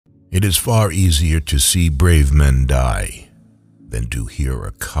It is far easier to see brave men die than to hear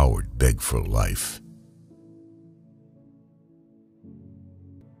a coward beg for life.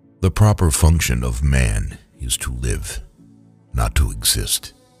 The proper function of man is to live, not to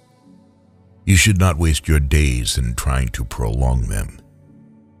exist. You should not waste your days in trying to prolong them.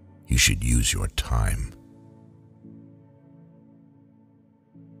 You should use your time.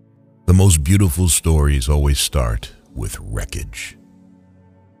 The most beautiful stories always start with wreckage.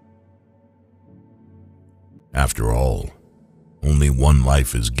 After all, only one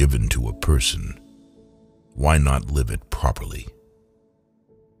life is given to a person. Why not live it properly?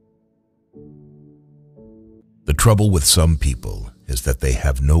 The trouble with some people is that they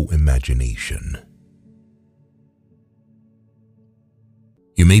have no imagination.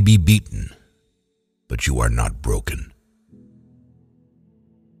 You may be beaten, but you are not broken.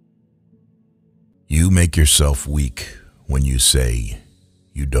 You make yourself weak when you say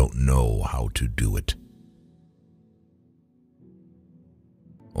you don't know how to do it.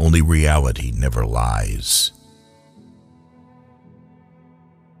 Only reality never lies.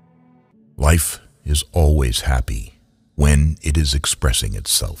 Life is always happy when it is expressing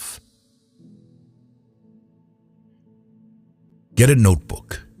itself. Get a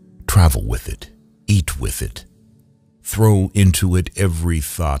notebook, travel with it, eat with it. Throw into it every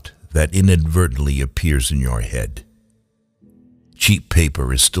thought that inadvertently appears in your head. Cheap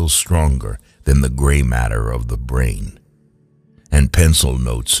paper is still stronger than the gray matter of the brain, and pencil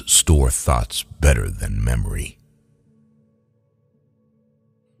notes store thoughts better than memory.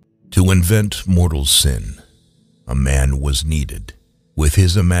 To invent mortal sin, a man was needed with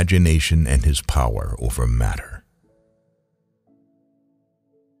his imagination and his power over matter.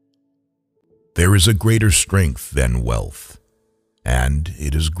 There is a greater strength than wealth, and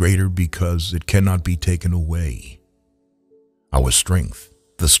it is greater because it cannot be taken away. Our strength,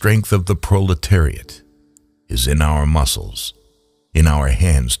 the strength of the proletariat, is in our muscles, in our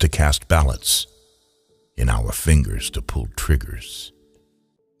hands to cast ballots, in our fingers to pull triggers.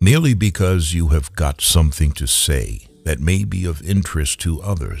 Merely because you have got something to say that may be of interest to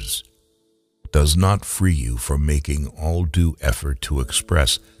others does not free you from making all due effort to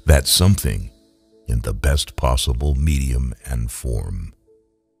express that something in the best possible medium and form.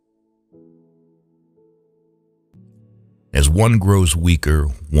 As one grows weaker,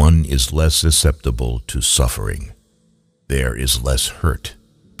 one is less susceptible to suffering. There is less hurt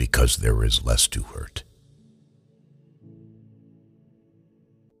because there is less to hurt.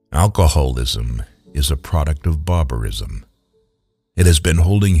 Alcoholism is a product of barbarism. It has been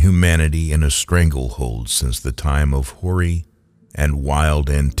holding humanity in a stranglehold since the time of hoary and wild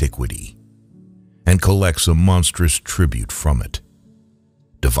antiquity, and collects a monstrous tribute from it,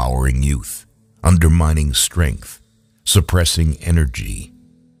 devouring youth, undermining strength, suppressing energy,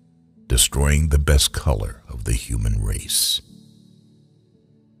 destroying the best color of the human race.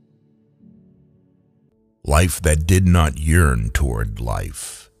 Life that did not yearn toward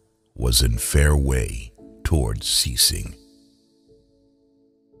life was in fair way toward ceasing.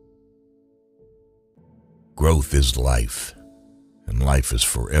 Growth is life, and life is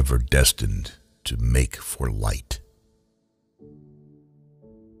forever destined to make for light.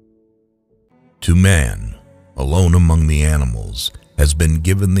 To man, alone among the animals, has been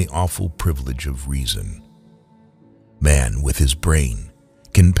given the awful privilege of reason. Man, with his brain,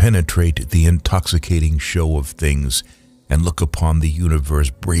 can penetrate the intoxicating show of things and look upon the universe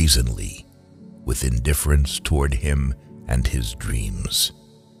brazenly, with indifference toward him and his dreams.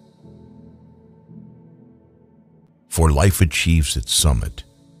 For life achieves its summit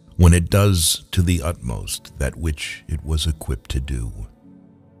when it does to the utmost that which it was equipped to do.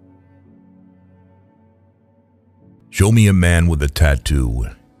 Show me a man with a tattoo,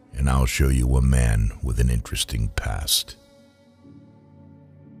 and I'll show you a man with an interesting past.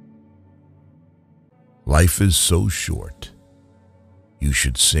 Life is so short, you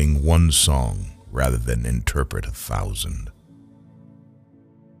should sing one song rather than interpret 1,000.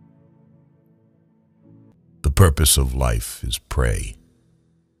 The purpose of life is prey.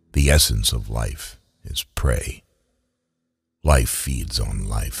 The essence of life is prey. Life feeds on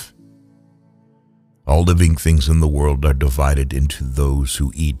life. All living things in the world are divided into those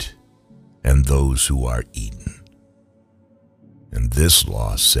who eat and those who are eaten. And this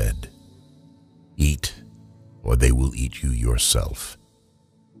law said, eat, or they will eat you yourself.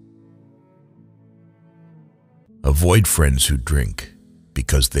 Avoid friends who drink,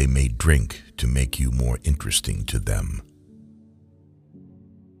 because they may drink to make you more interesting to them.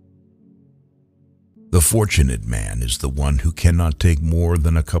 The fortunate man is the one who cannot take more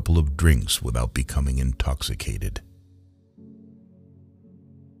than a couple of drinks without becoming intoxicated.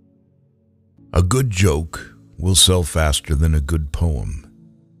 A good joke will sell faster than a good poem,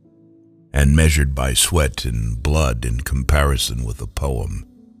 and measured by sweat and blood in comparison with a poem,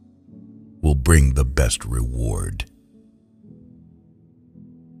 will bring the best reward.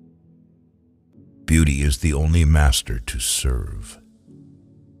 Beauty is the only master to serve.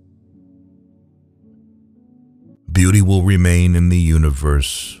 Beauty will remain in the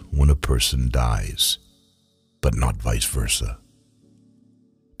universe when a person dies, but not vice versa.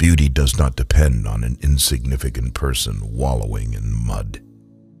 Beauty does not depend on an insignificant person wallowing in mud.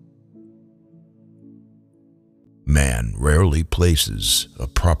 Man rarely places a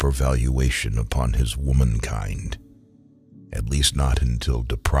proper valuation upon his womankind, at least not until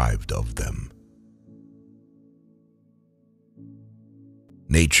deprived of them.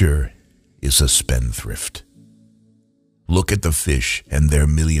 Nature is a spendthrift. Look at the fish and their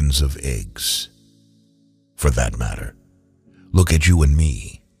millions of eggs. For that matter, look at you and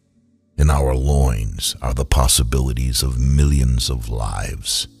me. In our loins are the possibilities of millions of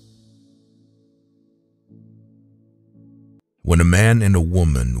lives. When a man and a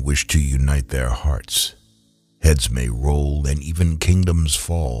woman wish to unite their hearts, heads may roll and even kingdoms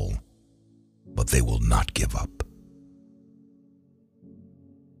fall, but they will not give up.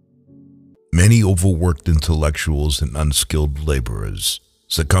 Many overworked intellectuals and unskilled laborers,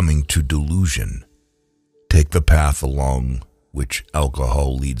 succumbing to delusion, take the path along which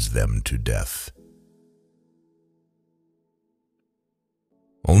alcohol leads them to death.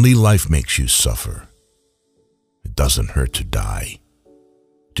 Only life makes you suffer. It doesn't hurt to die.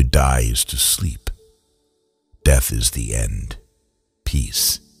 To die is to sleep. Death is the end.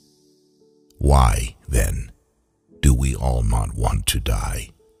 Peace. Why, then, do we all not want to die?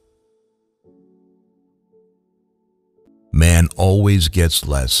 Man always gets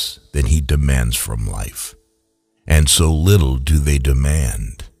less than he demands from life, and so little do they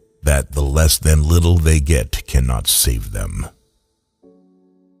demand that the less than little they get cannot save them.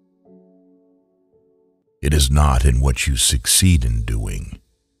 It is not in what you succeed in doing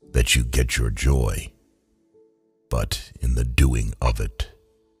that you get your joy, but in the doing of it.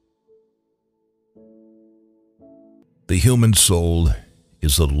 The human soul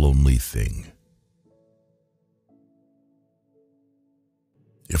is a lonely thing.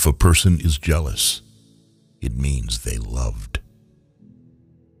 If a person is jealous, it means they loved.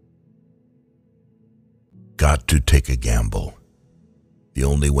 Got to take a gamble. The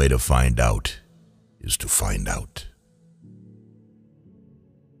only way to find out is to find out.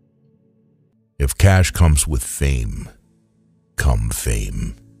 If cash comes with fame, come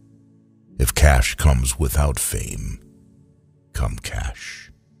fame. If cash comes without fame, come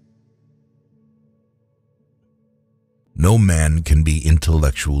cash. No man can be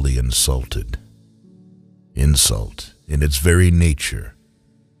intellectually insulted. Insult, in its very nature,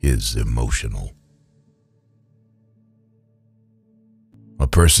 is emotional. A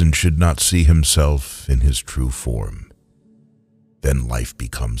person should not see himself in his true form. Then life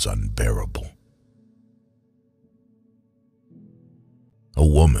becomes unbearable. A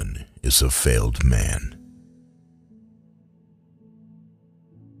woman is a failed man.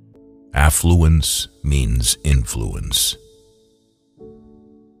 Affluence means influence.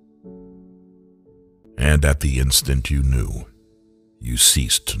 And at the instant you knew, you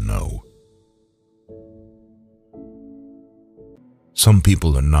ceased to know. Some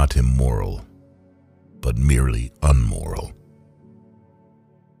people are not immoral, but merely unmoral.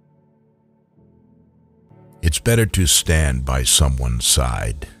 It's better to stand by someone's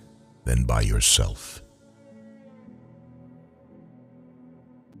side than by yourself.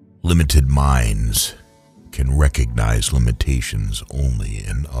 Limited minds can recognize limitations only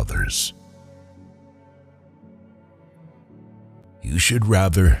in others. You should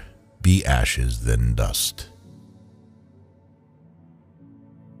rather be ashes than dust.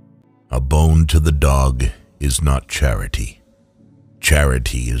 A bone to the dog is not charity.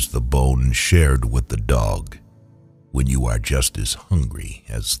 Charity is the bone shared with the dog when you are just as hungry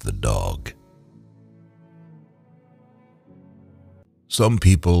as the dog. Some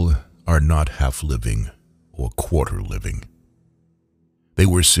people are not half living or quarter living. They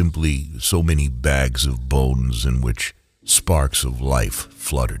were simply so many bags of bones in which sparks of life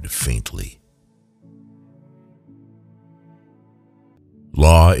fluttered faintly.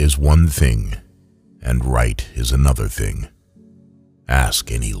 Law is one thing, and right is another thing.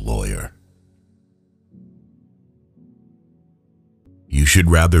 Ask any lawyer. You should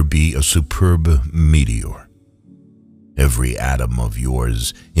rather be a superb meteor, every atom of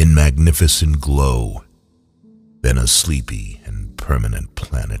yours in magnificent glow, than a sleepy and permanent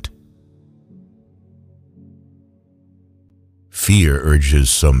planet. Fear urges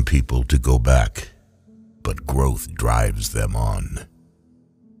some people to go back, but growth drives them on.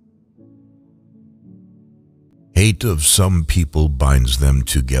 Hate of some people binds them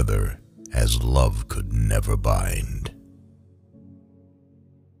together as love could never bind.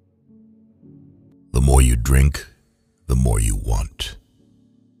 The more you drink, the more you want.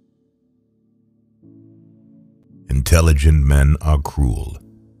 Intelligent men are cruel.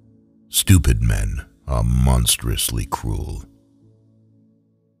 Stupid men are monstrously cruel.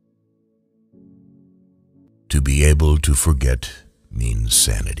 To be able to forget means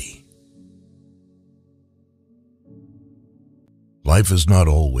sanity. Life is not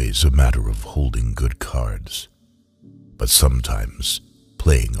always a matter of holding good cards, but sometimes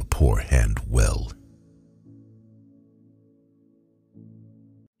playing a poor hand well.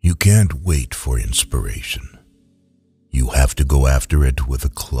 You can't wait for inspiration. You have to go after it with a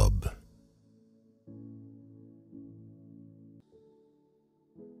club.